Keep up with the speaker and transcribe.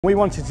We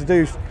wanted to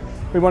do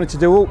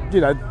all,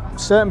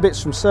 certain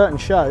bits from certain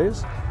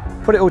shows,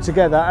 put it all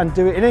together and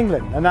do it in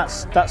England, and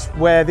that's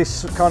where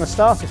this kind of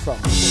started from.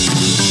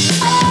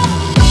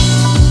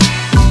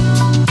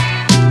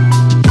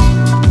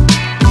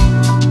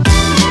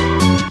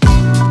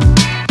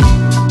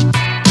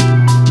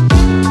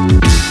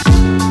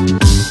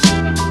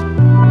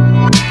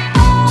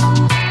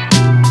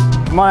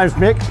 My name's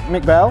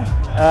Mick Bell.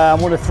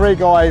 I'm one of 3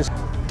 guys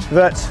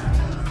that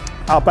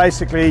are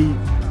basically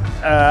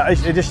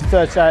Edition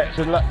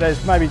 38.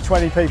 There's maybe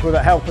 20 people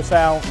that help us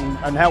out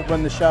and help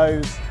run the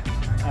shows.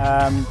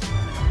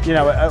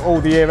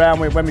 All the year round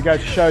when we go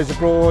to shows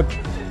abroad,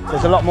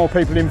 there's a lot more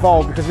people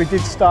involved because we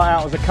did start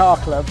out as a car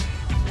club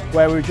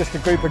where we were just a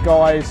group of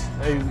guys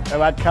who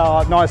had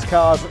nice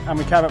cars, and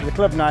we came up with the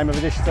club name of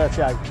Edition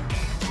 38.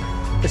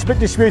 It's a bit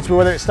disputable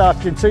whether it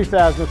started in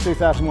 2000 or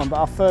 2001, but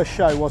our first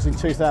show was in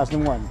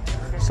 2001.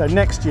 So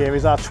next year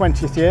is our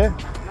 20th year.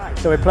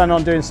 So we're planning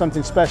on doing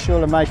something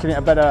special and making it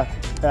a better,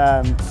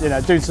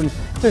 doing some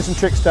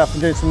trick stuff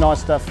and doing some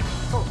nice stuff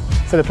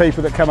for the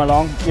people that come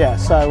along. Yeah,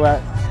 so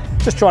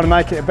just trying to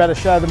make it a better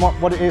show than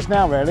what it is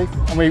now, really.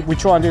 And we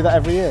try and do that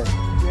every year.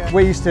 Yeah.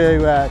 We used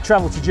to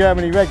travel to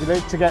Germany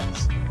regularly to get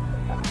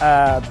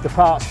the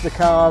parts for the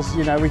cars.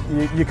 You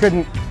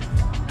couldn't.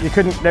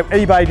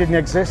 eBay didn't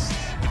exist.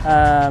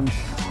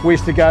 We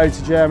used to go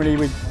to Germany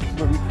with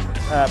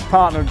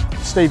partner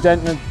Steve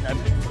Denton, a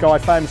guy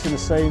famous in the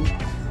scene,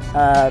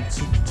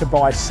 to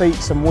buy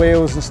seats and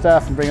wheels and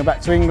stuff and bring them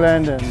back to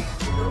England. And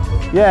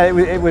yeah,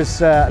 it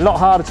was a lot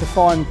harder to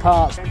find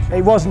parts.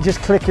 It wasn't just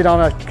clicking on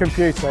a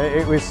computer.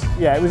 It was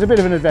a bit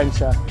of an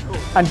adventure.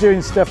 And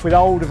doing stuff with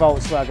older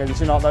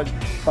Volkswagens,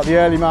 like the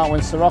early Mark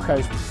 1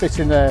 Siroccos,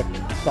 fitting the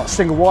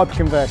single wiper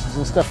conversions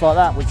and stuff like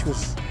that, which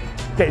was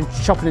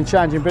chopping and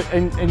changing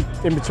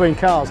in between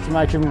cars to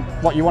make them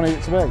what you wanted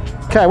it to be.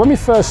 Okay, when we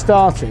first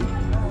started,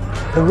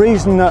 the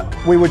reason that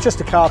we were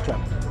just a car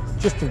club,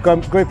 just a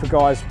group of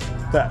guys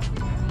that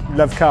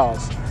love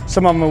cars.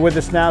 Some of them are with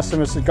us now, some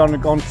of us have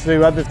gone to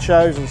do other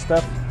shows and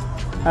stuff.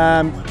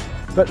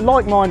 But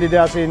like-minded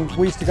as in,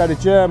 we used to go to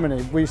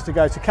Germany, we used to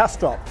go to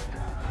Castrop,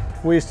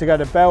 we used to go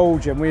to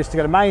Belgium, we used to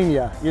go to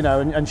Mania,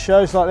 and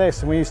shows like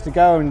this, and we used to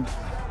go, and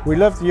we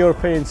loved the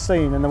European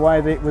scene and the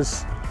way that it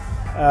was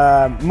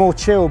more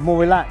chilled, more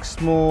relaxed,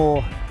 there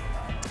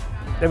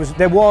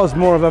was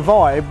more of a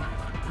vibe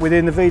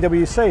within the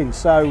VW scene.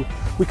 So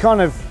we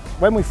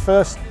when we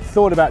first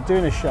thought about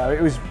doing a show,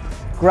 it was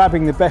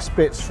grabbing the best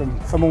bits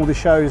from all the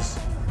shows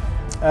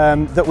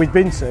that we'd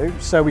been to.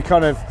 So we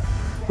got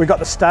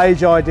the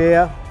stage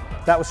idea.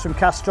 That was from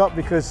Castrop,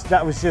 because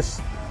that was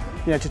just,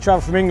 to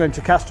travel from England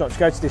to Castrop to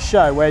go to this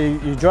show where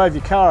you drove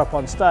your car up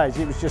on stage.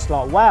 It was just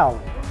like, wow.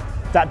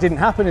 That didn't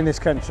happen in this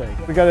country.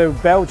 We go to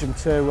Belgium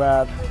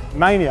to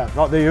Mania,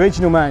 like the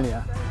original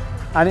Mania,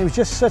 and it was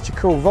just such a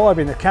cool vibe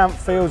in the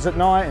campfields at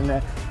night,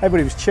 and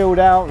everybody was chilled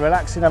out,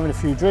 relaxing, having a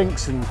few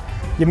drinks, and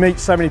you meet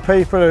so many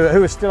people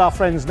who are still our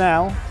friends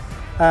now.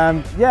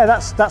 Yeah,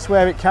 that's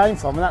where it came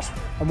from,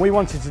 and we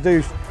wanted to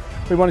do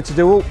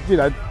all,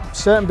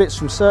 certain bits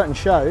from certain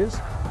shows,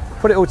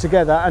 put it all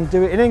together and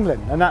do it in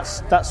England, and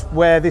that's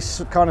where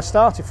this kind of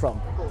started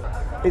from.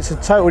 It's a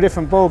total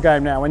different ball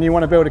game now when you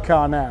want to build a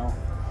car now.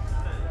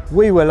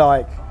 We were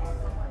like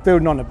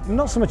building on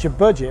not so much a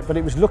budget, but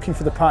it was looking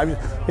for the part.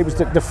 It was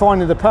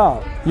defining the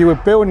part. You were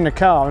building a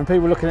car, and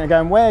people were looking at it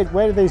going, where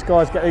do these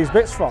guys get these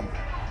bits from?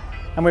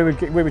 And we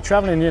were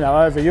travelling,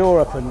 over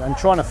Europe and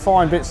trying to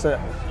find bits that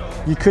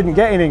you couldn't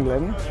get in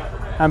England,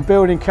 and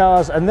building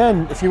cars. And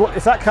then if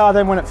that car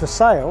then went up for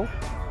sale,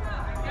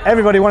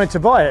 everybody wanted to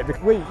buy it.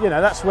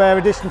 That's where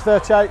Edition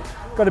 38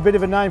 got a bit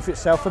of a name for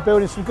itself for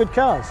building some good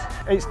cars.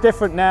 It's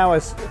different now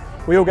as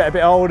we all get a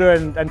bit older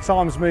and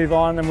times move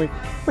on, and we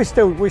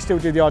still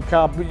do the odd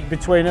car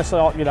between us.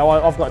 I've got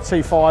a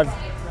T5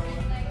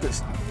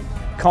 that's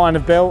kind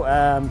of built.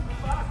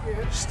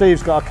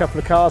 Steve's got a couple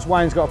of cars.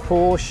 Wayne's got a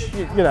Porsche.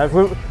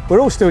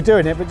 We're all still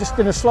doing it, but just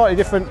in a slightly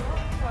different,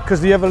 because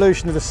of the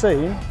evolution of the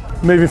scene.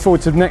 Moving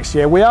forward to next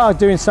year, we are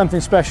doing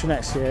something special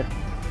next year,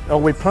 or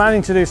we're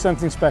planning to do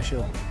something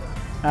special.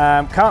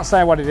 Can't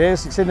say what it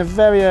is. It's in the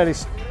very early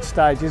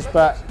stages,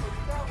 but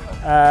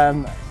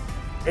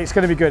it's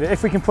going to be good.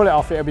 If we can pull it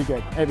off, it'll be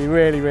good. It'll be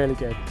really, really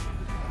good.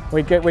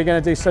 We're going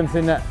to do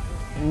something that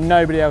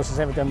nobody else has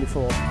ever done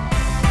before.